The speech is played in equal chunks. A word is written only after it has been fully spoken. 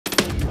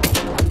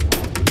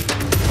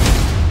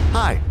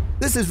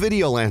This is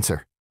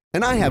VideoLancer,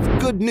 and I have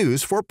good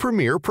news for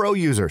Premiere Pro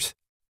users.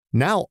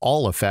 Now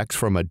all effects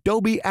from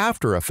Adobe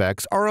After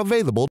Effects are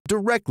available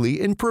directly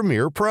in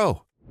Premiere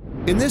Pro.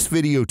 In this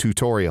video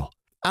tutorial,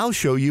 I'll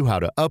show you how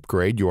to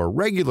upgrade your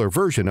regular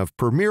version of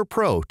Premiere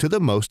Pro to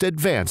the most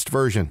advanced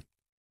version.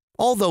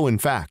 Although in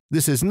fact,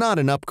 this is not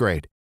an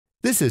upgrade.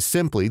 This is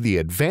simply the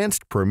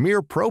advanced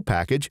Premiere Pro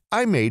package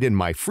I made in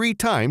my free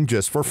time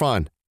just for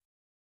fun.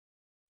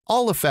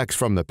 All effects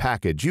from the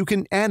package you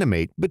can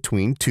animate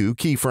between two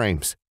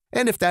keyframes.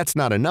 And if that's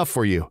not enough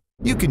for you,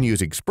 you can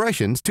use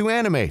expressions to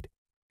animate.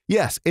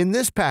 Yes, in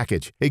this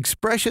package,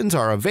 expressions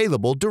are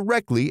available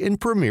directly in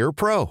Premiere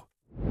Pro.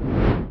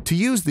 To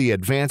use the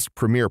advanced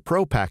Premiere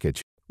Pro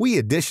package, we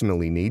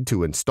additionally need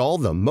to install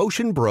the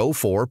Motion Bro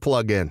 4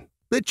 plugin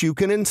that you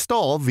can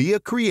install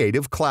via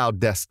Creative Cloud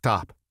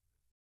Desktop.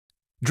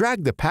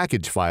 Drag the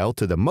package file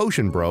to the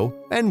Motion Bro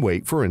and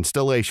wait for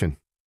installation.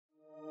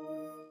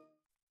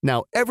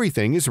 Now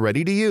everything is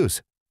ready to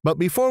use. But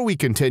before we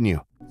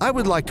continue, I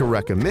would like to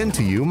recommend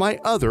to you my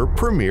other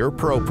Premiere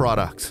Pro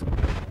products.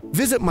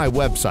 Visit my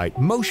website,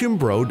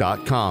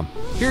 motionbro.com.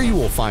 Here you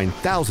will find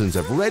thousands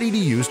of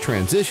ready-to-use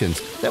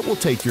transitions that will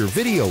take your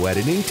video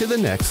editing to the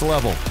next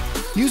level.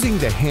 Using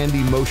the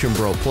handy Motion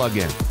Bro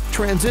plugin,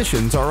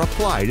 transitions are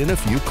applied in a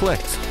few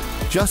clicks.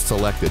 Just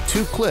select the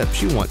two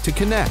clips you want to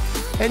connect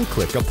and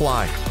click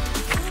Apply.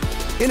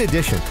 In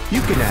addition,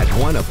 you can add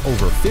one of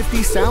over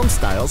 50 sound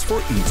styles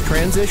for each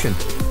transition.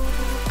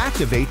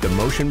 Activate the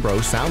Motion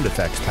Bro sound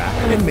effects pack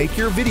and make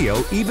your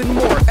video even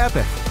more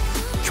epic.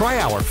 Try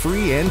our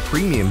free and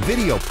premium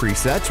video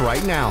presets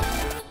right now.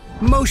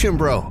 Motion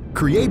Bro,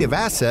 creative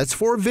assets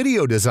for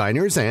video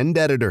designers and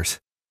editors.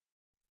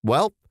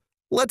 Well,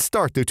 let's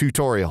start the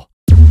tutorial.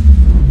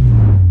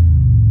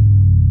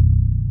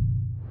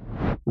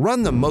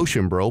 Run the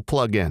Motion Bro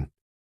plugin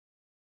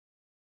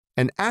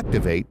and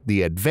activate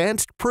the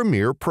Advanced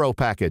Premiere Pro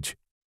package.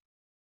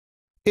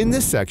 In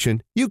this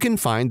section, you can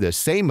find the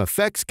same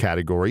effects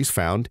categories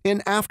found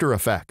in After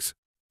Effects.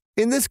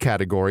 In this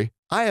category,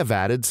 I have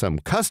added some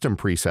custom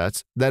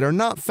presets that are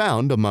not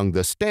found among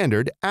the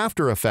standard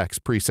After Effects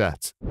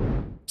presets.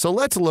 So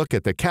let's look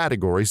at the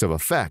categories of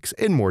effects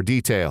in more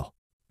detail.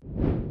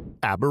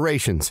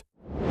 Aberrations.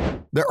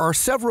 There are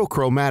several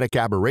chromatic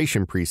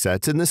aberration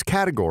presets in this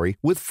category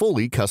with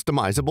fully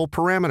customizable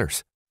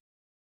parameters.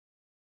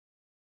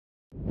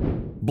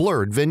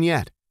 Blurred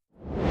vignette.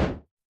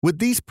 With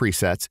these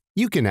presets,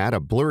 you can add a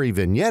blurry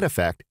vignette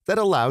effect that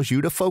allows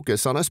you to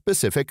focus on a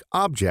specific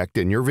object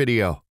in your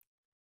video.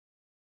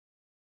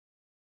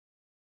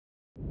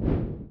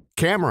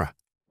 Camera.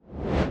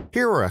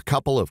 Here are a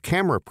couple of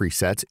camera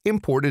presets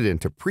imported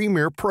into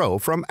Premiere Pro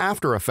from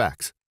After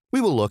Effects.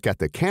 We will look at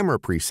the camera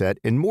preset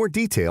in more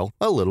detail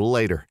a little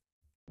later.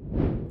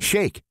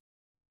 Shake.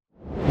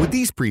 With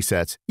these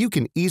presets, you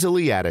can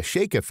easily add a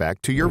shake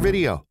effect to your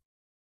video.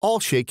 All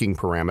shaking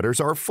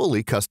parameters are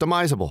fully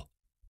customizable.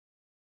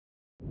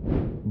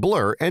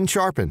 Blur and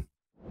sharpen.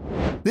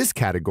 This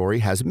category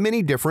has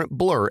many different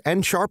blur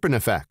and sharpen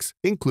effects,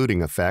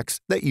 including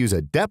effects that use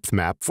a depth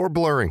map for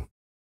blurring.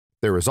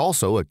 There is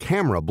also a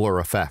camera blur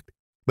effect,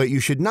 but you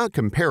should not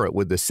compare it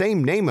with the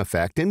same name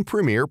effect in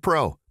Premiere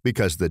Pro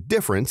because the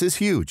difference is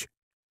huge.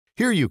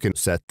 Here you can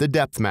set the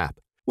depth map,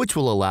 which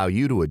will allow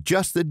you to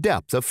adjust the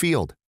depth of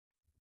field.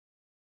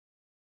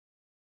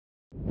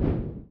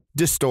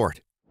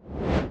 Distort.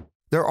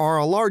 There are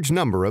a large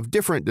number of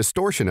different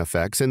distortion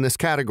effects in this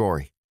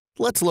category.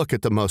 Let's look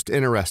at the most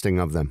interesting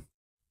of them.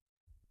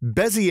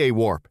 Bezier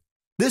warp.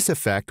 This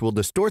effect will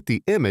distort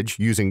the image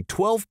using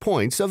 12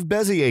 points of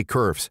Bezier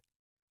curves.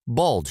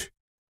 Bulge.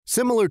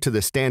 Similar to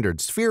the standard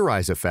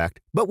spherize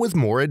effect, but with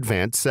more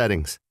advanced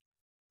settings.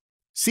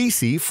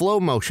 CC flow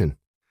motion.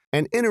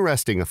 An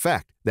interesting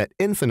effect that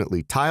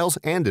infinitely tiles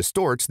and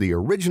distorts the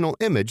original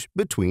image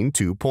between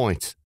 2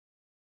 points.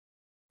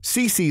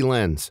 CC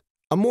lens.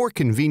 A more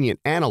convenient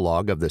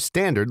analog of the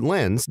standard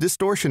lens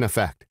distortion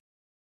effect.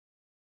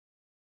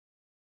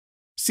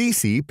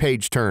 CC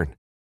page turn.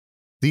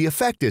 The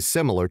effect is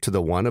similar to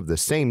the one of the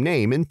same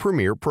name in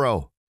Premiere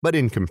Pro, but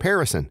in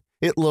comparison,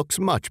 it looks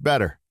much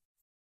better.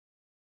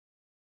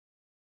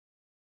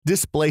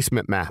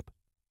 Displacement map.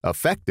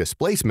 Affect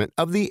displacement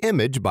of the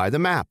image by the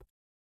map.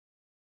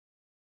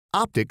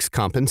 Optics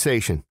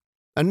compensation.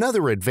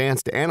 Another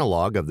advanced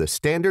analog of the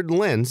standard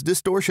lens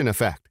distortion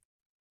effect.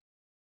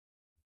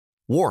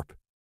 Warp.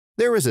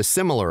 There is a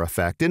similar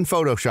effect in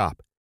Photoshop.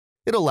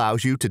 It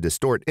allows you to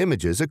distort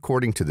images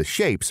according to the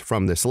shapes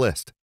from this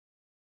list.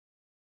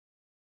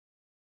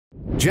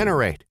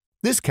 Generate.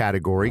 This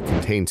category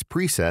contains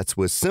presets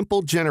with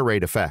simple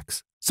generate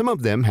effects. Some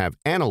of them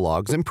have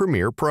analogs in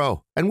Premiere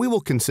Pro, and we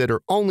will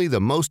consider only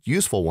the most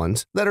useful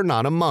ones that are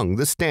not among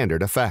the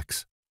standard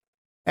effects.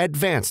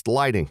 Advanced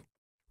lighting.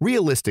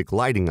 Realistic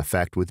lighting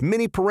effect with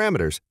many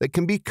parameters that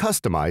can be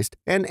customized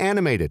and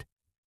animated.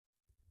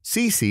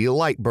 CC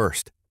light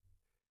burst.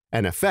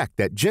 An effect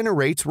that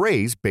generates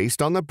rays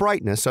based on the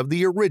brightness of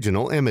the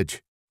original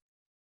image.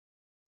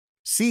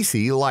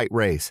 CC light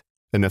rays.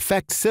 An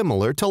effect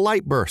similar to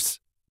light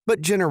bursts,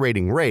 but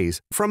generating rays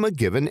from a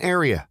given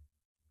area.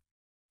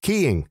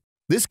 Keying.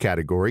 This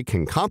category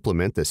can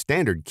complement the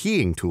standard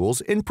keying tools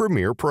in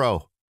Premiere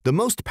Pro. The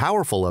most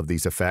powerful of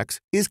these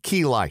effects is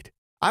Key Light.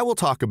 I will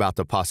talk about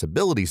the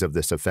possibilities of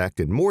this effect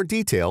in more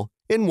detail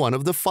in one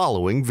of the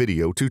following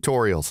video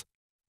tutorials.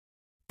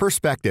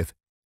 Perspective.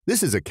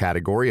 This is a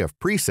category of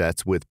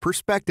presets with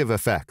perspective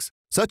effects,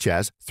 such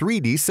as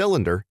 3D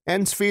cylinder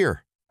and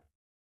sphere.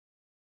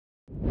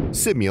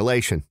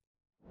 Simulation.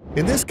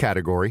 In this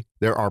category,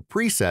 there are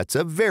presets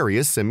of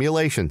various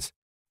simulations.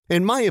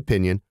 In my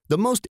opinion, the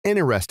most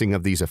interesting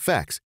of these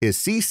effects is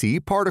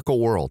CC Particle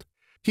World.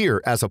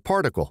 Here, as a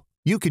particle,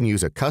 you can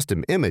use a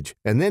custom image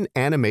and then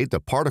animate the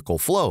particle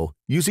flow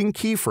using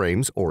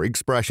keyframes or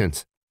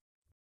expressions.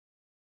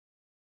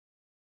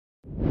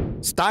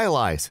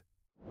 Stylize.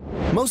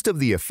 Most of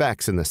the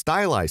effects in the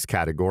Stylize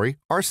category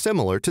are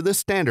similar to the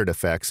standard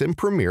effects in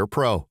Premiere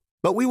Pro,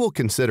 but we will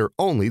consider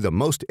only the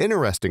most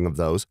interesting of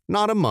those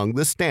not among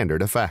the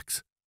standard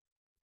effects.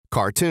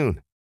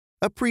 Cartoon.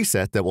 A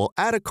preset that will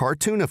add a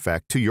cartoon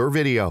effect to your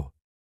video.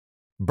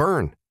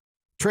 Burn.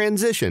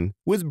 Transition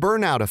with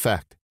burnout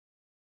effect.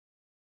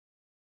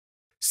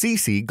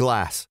 CC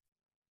Glass.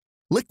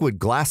 Liquid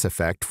glass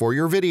effect for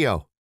your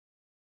video.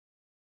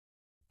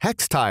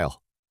 Hex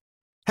Tile.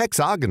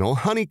 Hexagonal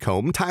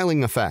honeycomb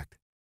tiling effect.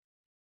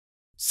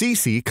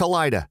 CC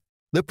Kaleido.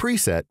 The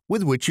preset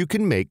with which you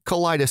can make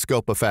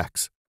kaleidoscope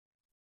effects.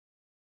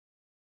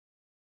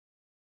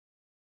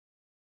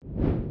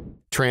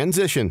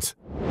 Transitions.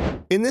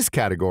 In this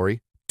category,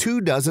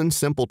 24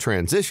 simple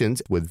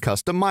transitions with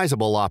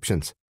customizable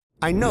options.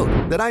 I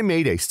note that I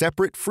made a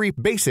separate free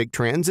basic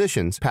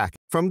transitions pack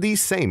from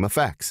these same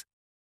effects.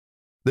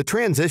 The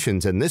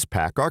transitions in this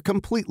pack are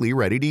completely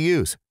ready to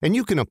use, and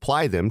you can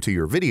apply them to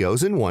your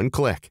videos in one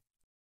click.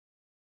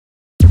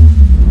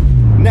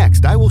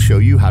 Next, I will show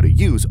you how to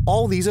use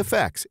all these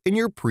effects in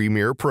your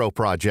Premiere Pro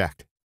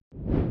project.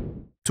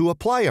 To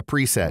apply a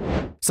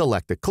preset,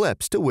 select the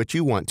clips to which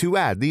you want to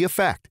add the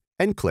effect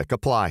and click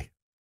Apply.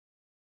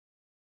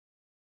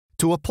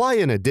 To apply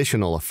an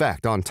additional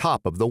effect on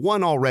top of the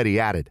one already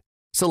added,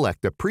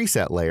 select the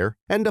preset layer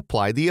and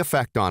apply the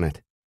effect on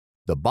it.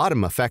 The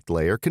bottom effect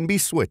layer can be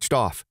switched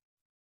off.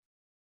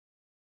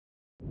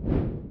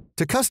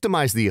 To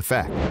customize the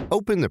effect,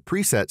 open the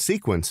preset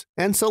sequence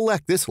and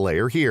select this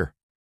layer here.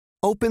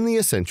 Open the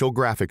Essential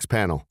Graphics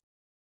panel.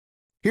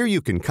 Here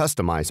you can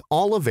customize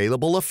all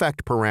available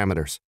effect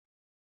parameters.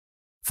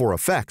 For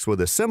effects with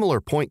a similar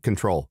point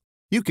control,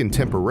 you can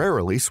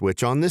temporarily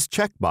switch on this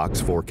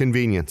checkbox for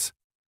convenience.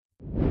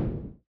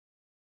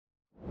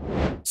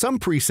 Some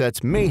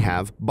presets may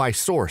have by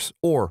source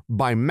or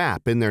by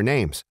map in their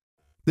names.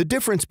 The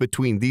difference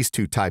between these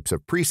two types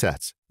of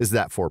presets is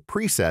that for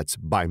presets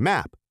by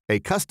map, a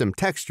custom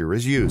texture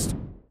is used.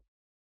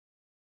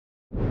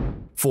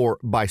 For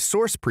by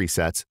source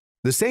presets,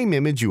 the same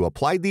image you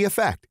applied the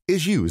effect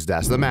is used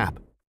as the map.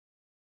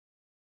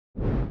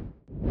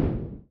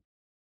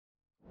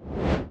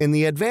 In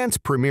the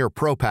Advanced Premiere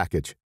Pro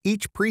package,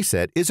 each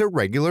preset is a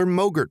regular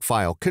MOGRT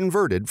file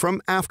converted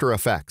from After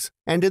Effects,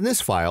 and in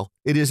this file,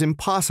 it is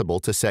impossible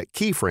to set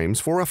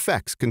keyframes for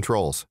effects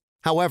controls.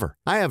 However,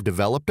 I have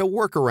developed a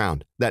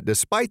workaround that,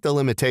 despite the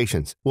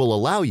limitations, will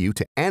allow you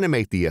to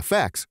animate the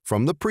effects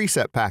from the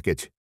preset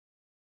package.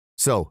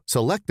 So,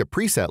 select the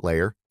preset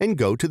layer and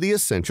go to the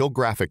Essential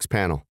Graphics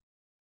panel.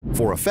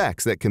 For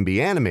effects that can be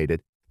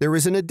animated, there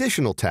is an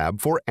additional tab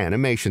for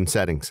animation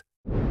settings.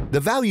 The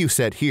value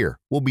set here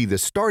will be the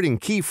starting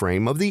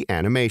keyframe of the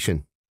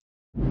animation.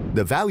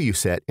 The value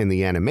set in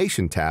the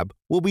Animation tab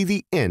will be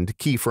the end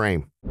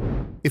keyframe.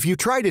 If you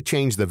try to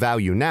change the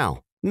value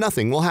now,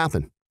 nothing will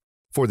happen.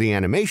 For the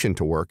animation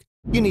to work,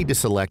 you need to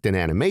select an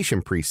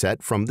animation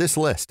preset from this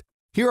list.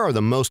 Here are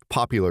the most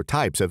popular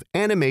types of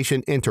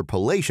animation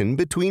interpolation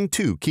between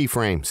two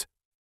keyframes.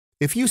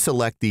 If you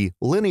select the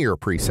linear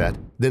preset,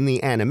 then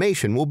the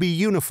animation will be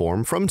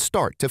uniform from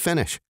start to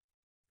finish.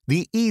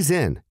 The Ease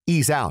In,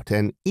 Ease Out,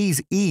 and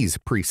Ease Ease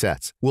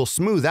presets will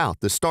smooth out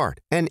the start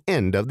and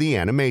end of the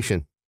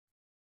animation.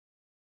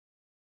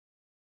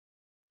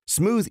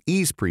 Smooth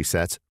Ease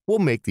presets will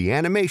make the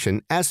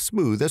animation as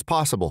smooth as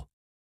possible.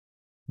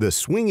 The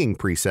Swinging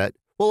preset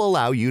will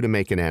allow you to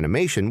make an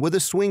animation with a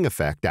swing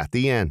effect at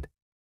the end.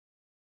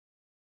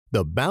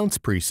 The Bounce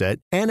preset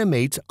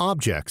animates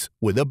objects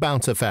with a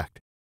bounce effect.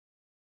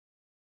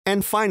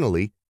 And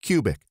finally,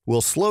 Cubic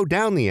will slow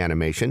down the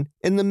animation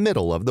in the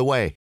middle of the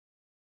way.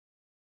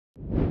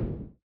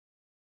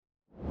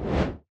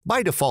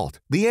 By default,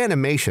 the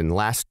animation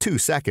lasts 2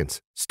 seconds,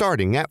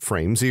 starting at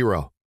frame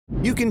 0.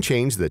 You can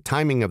change the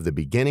timing of the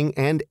beginning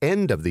and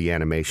end of the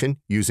animation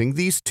using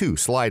these two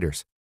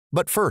sliders.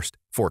 But first,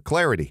 for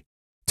clarity,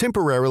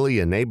 temporarily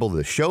enable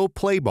the Show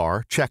Play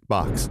Bar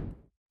checkbox.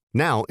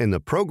 Now, in the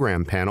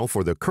Program panel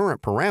for the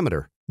current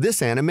parameter,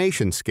 this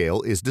animation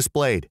scale is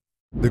displayed.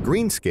 The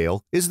green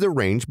scale is the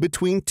range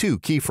between two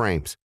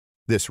keyframes.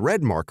 This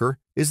red marker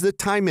is the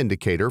time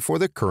indicator for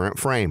the current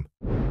frame.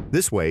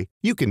 This way,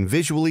 you can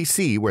visually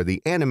see where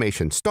the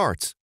animation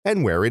starts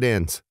and where it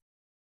ends.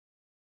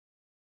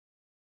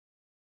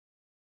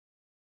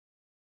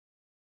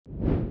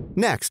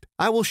 Next,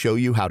 I will show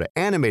you how to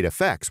animate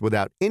effects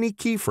without any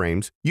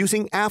keyframes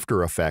using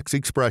After Effects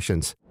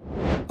expressions.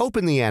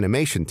 Open the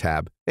Animation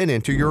tab and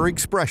enter your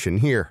expression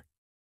here.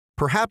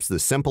 Perhaps the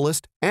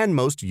simplest and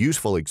most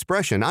useful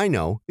expression I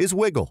know is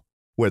wiggle,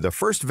 where the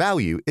first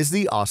value is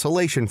the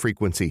oscillation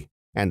frequency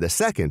and the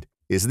second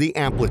is the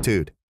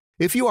amplitude.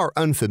 If you are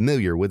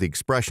unfamiliar with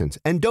expressions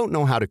and don't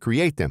know how to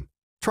create them,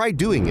 try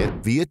doing it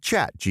via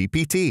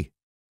ChatGPT.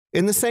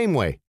 In the same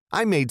way,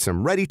 I made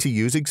some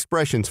ready-to-use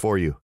expressions for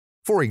you.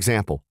 For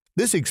example,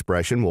 this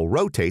expression will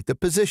rotate the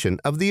position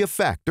of the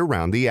effect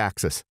around the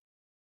axis.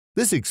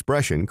 This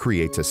expression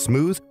creates a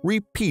smooth,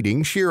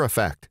 repeating shear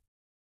effect.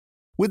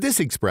 With this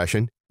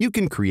expression, you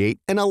can create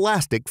an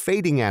elastic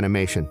fading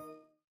animation.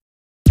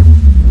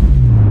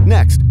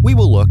 Next, we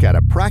will look at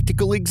a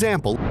practical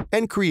example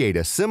and create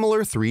a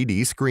similar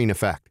 3D screen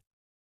effect.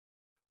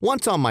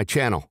 Once on my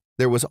channel,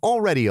 there was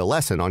already a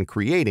lesson on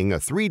creating a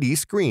 3D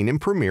screen in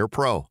Premiere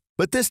Pro,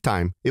 but this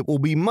time it will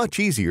be much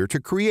easier to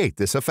create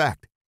this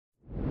effect.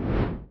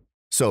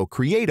 So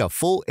create a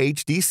full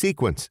HD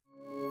sequence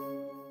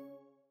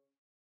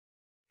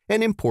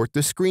and import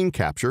the screen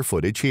capture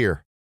footage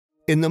here.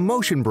 In the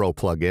Motion Bro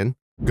plugin,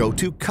 go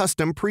to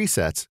Custom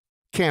Presets,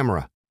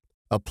 Camera.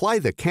 Apply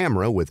the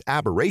Camera with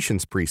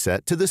Aberrations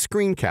preset to the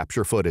screen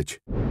capture footage.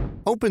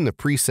 Open the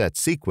preset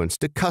sequence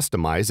to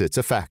customize its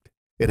effect.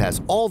 It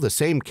has all the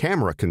same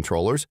camera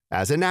controllers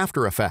as in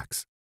After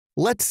Effects.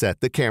 Let's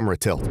set the camera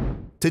tilt.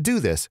 To do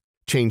this,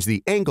 change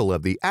the angle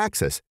of the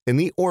axis in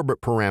the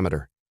orbit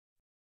parameter.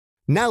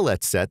 Now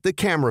let's set the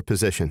camera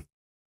position.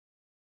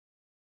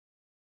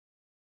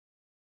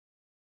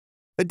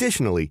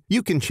 Additionally,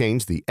 you can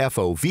change the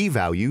FOV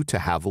value to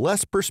have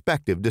less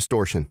perspective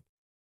distortion.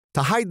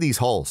 To hide these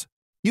holes,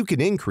 you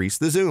can increase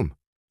the zoom,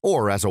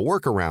 or as a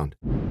workaround,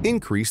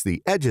 increase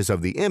the edges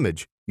of the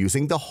image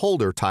using the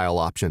holder tile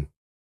option.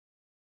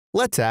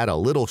 Let's add a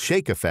little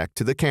shake effect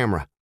to the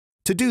camera.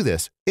 To do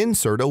this,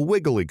 insert a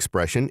wiggle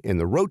expression in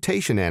the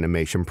rotation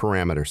animation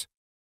parameters.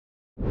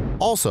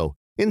 Also,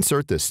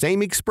 insert the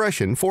same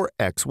expression for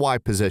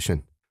XY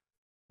position.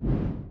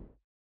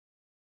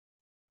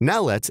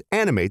 Now let's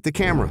animate the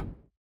camera.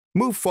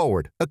 Move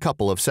forward a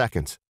couple of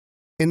seconds.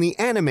 In the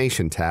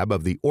Animation tab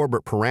of the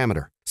Orbit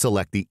parameter,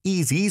 select the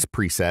Ease Ease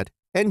preset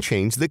and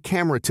change the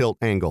camera tilt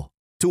angle.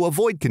 To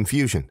avoid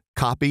confusion,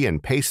 copy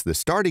and paste the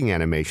starting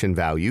animation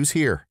values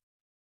here.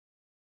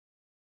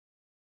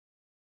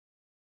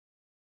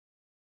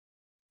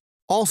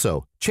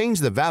 Also, change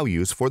the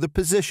values for the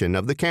position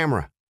of the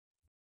camera.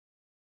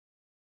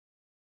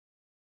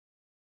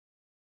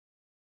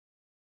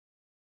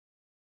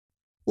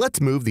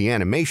 Let's move the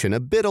animation a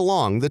bit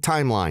along the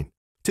timeline.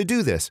 To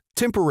do this,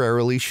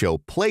 temporarily show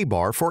play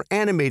bar for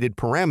animated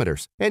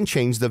parameters and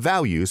change the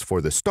values for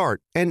the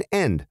start and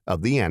end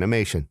of the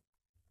animation.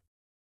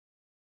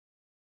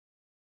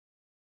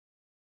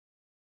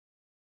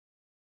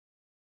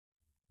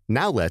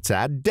 Now let's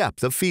add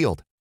depth of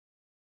field.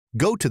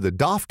 Go to the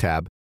DOF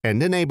tab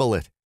and enable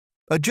it.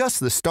 Adjust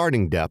the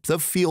starting depth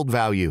of field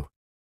value.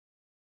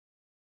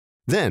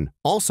 Then,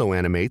 also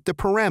animate the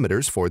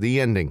parameters for the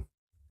ending.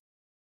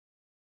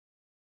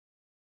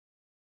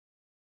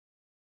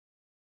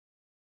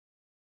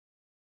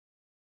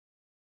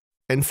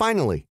 And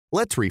finally,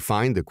 let's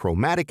refine the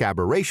chromatic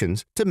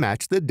aberrations to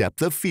match the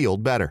depth of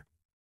field better.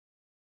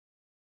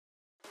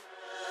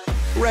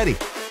 Ready!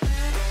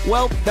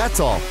 Well, that's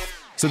all.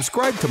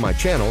 Subscribe to my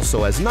channel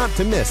so as not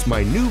to miss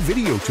my new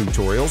video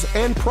tutorials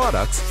and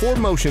products for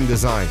motion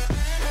design.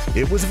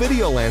 It was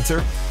Video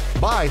Lancer.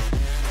 Bye!